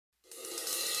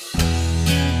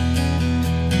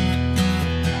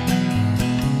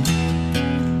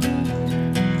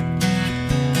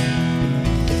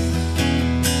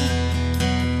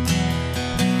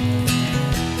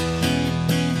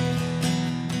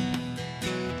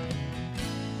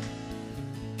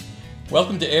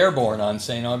Welcome to Airborne on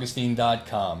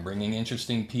staugustine.com, bringing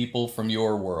interesting people from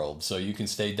your world so you can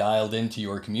stay dialed into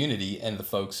your community and the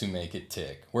folks who make it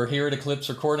tick. We're here at Eclipse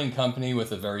Recording Company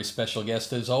with a very special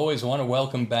guest. As always, I want to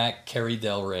welcome back Carrie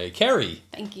DelRey. Carrie!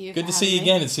 Thank you. Good to see you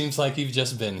again. It seems like you've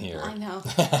just been here. I know.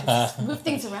 Move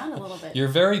things around a little bit. You're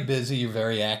very busy, you're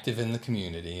very active in the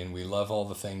community, and we love all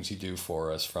the things you do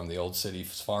for us, from the Old City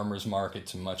Farmers Market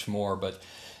to much more. But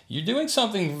you're doing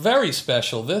something very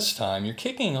special this time. You're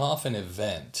kicking off an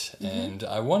event, and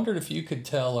I wondered if you could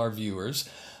tell our viewers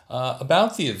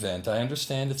about the event. I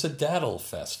understand it's a daddle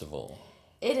festival.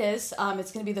 It is.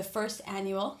 It's going to be the first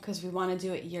annual because we want to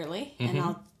do it yearly, and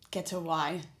I'll get to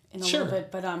why in a little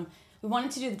bit. But we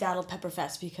wanted to do the Daddle Pepper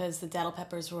Fest because the daddle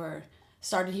peppers were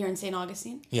started here in St.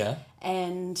 Augustine. Yeah.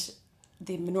 And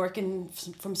the Menorcan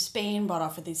from Spain brought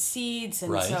off with these seeds,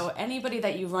 and so anybody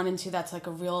that you run into that's like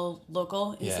a real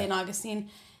local in St. Augustine,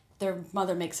 their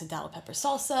mother makes a daddle pepper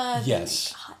salsa. Yes.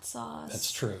 They make hot sauce.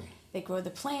 That's true. They grow the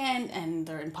plant, and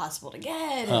they're impossible to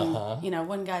get. And you know,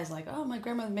 one guy's like, "Oh, my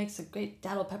grandmother makes a great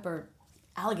daddle pepper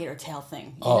alligator tail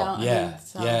thing." You know? Yeah,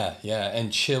 I mean, yeah.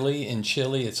 And chili,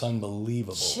 it's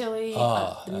unbelievable. Chili,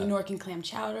 the Menorcan clam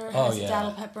chowder has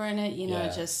daddle pepper in it. You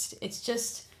know,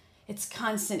 it's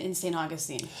constant in St.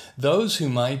 Augustine. Those who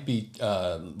might be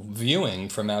viewing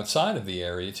from outside of the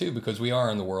area too, because we are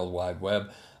on the World Wide Web,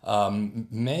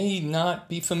 may not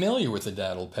be familiar with the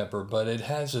daddle pepper, but it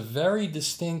has a very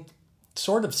distinct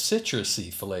sort of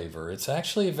citrusy flavor. It's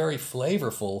actually a very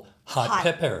flavorful hot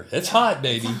pepper. It's hot,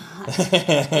 baby. It's hot.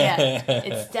 Yeah,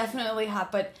 it's definitely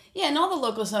hot. But yeah, and all the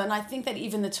locals know, and I think that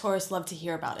even the tourists love to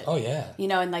hear about it. Oh, yeah. You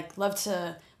know, and like love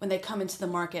to, when they come into the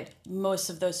market, most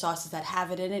of those sauces that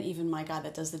have it in it, even my guy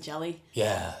that does the jelly.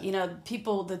 Yeah. You know,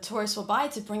 the tourists will buy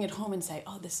it to bring it home and say,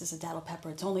 "Oh, this is a daddle pepper.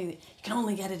 You can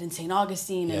only get it in St.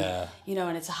 Augustine." And, you know,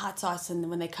 and it's a hot sauce. And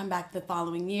when they come back the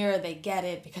following year, they get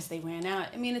it because they ran out.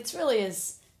 I mean, it's a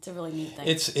really neat thing.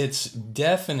 It's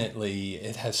definitely,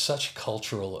 it has such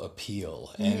cultural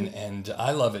appeal, and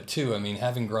I love it too. I mean,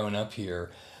 having grown up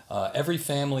here, every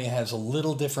family has a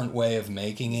little different way of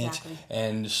making it,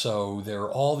 and so there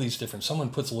are all these different. Someone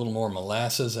puts a little more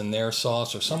molasses in their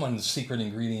sauce, or someone's secret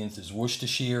ingredient is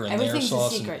Worcestershire in their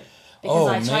sauce. Everything's a secret.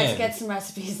 Because I tried to get some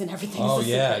recipes and everything's a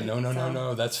secret.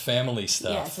 No, that's family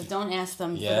stuff. Yeah, so don't ask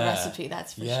them for the recipe,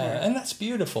 that's for sure. Yeah, and that's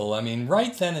beautiful. I mean,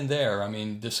 right then and there, I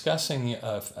mean, discussing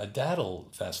a daddle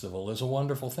festival is a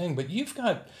wonderful thing, but you've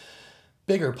got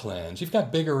bigger plans. You've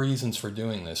got bigger reasons for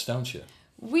doing this, don't you?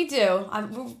 We do.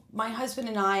 My husband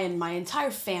and I and my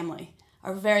entire family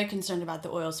are very concerned about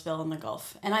the oil spill in the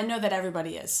Gulf. And I know that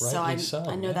everybody is. I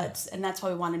know that's why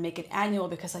we want to make it annual,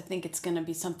 because I think it's going to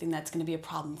be something that's going to be a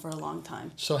problem for a long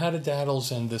time. So how do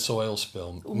daddles and this oil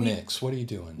spill mix? What are you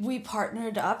doing? We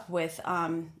partnered up with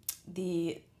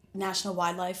the National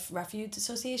Wildlife Refuge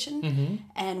Association,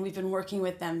 and we've been working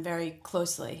with them very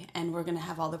closely, and we're going to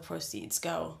have all the proceeds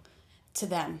go to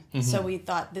them. So we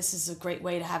thought this is a great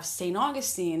way to have St.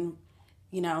 Augustine,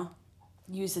 you know,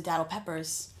 use the daddle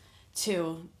peppers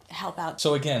to help out.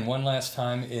 So again, one last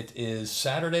time, it is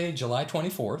Saturday, July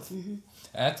 24th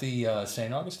at the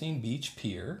St. Augustine Beach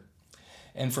Pier.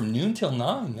 And from noon till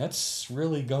 9, that's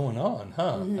really going on,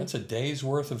 huh? That's a day's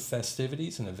worth of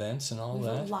festivities and events and all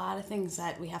that. There's a lot of things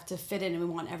that we have to fit in, and we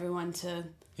want everyone to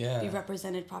be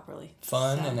represented properly.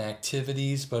 Fun and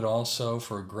activities, but also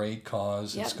for a great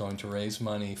cause. It's going to raise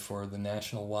money for the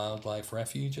National Wildlife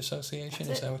Refuge Association.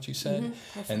 Is that what you said?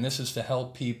 And this is to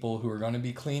help people who are going to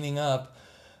be cleaning up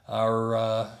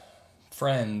our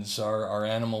friends, our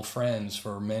animal friends,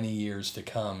 for many years to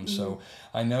come. So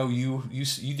I know you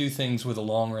do things with a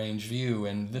long-range view,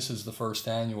 and this is the first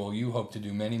annual. You hope to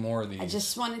do many more of these. I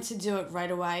just wanted to do it right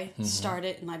away, start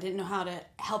it, and I didn't know how to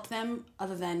help them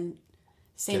other than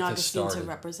St. Augustine to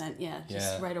represent,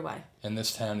 right away. And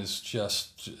this town has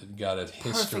just got a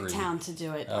history. Perfect town to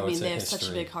do it. Oh, I mean, they have such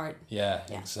a big heart. Yeah,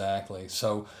 exactly.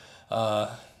 So,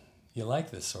 you like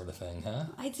this sort of thing, huh?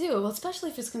 I do. Well, especially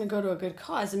if it's going to go to a good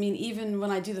cause. I mean, even when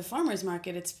I do the farmers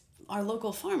market, it's our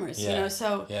local farmers, you know,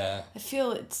 so I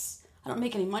feel I don't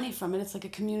make any money from it. It's like a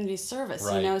community service,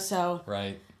 you know, so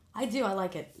I do. I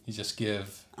like it. You just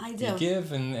give. I do. You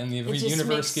give, and the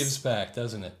universe gives back,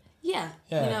 doesn't it? Yeah.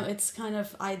 You know, it's kind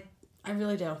of, I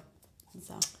really do.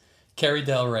 So. Carrie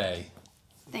DelRey.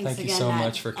 Thanks Thank you so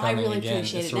much for coming again. I really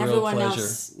appreciate it. It's a real pleasure.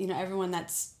 Else, you know, everyone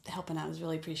that's helping out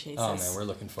really appreciates this. Oh, man, we're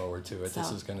looking forward to it. So.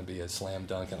 This is going to be a slam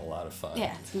dunk and a lot of fun.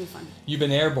 Yeah, it's going to be fun. You've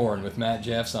been Airborne with Matt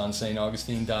Jeffs on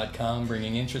staugustine.com,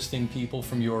 bringing interesting people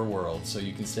from your world so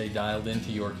you can stay dialed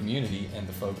into your community and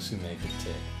the folks who make it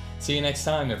tick. See you next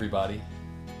time, everybody.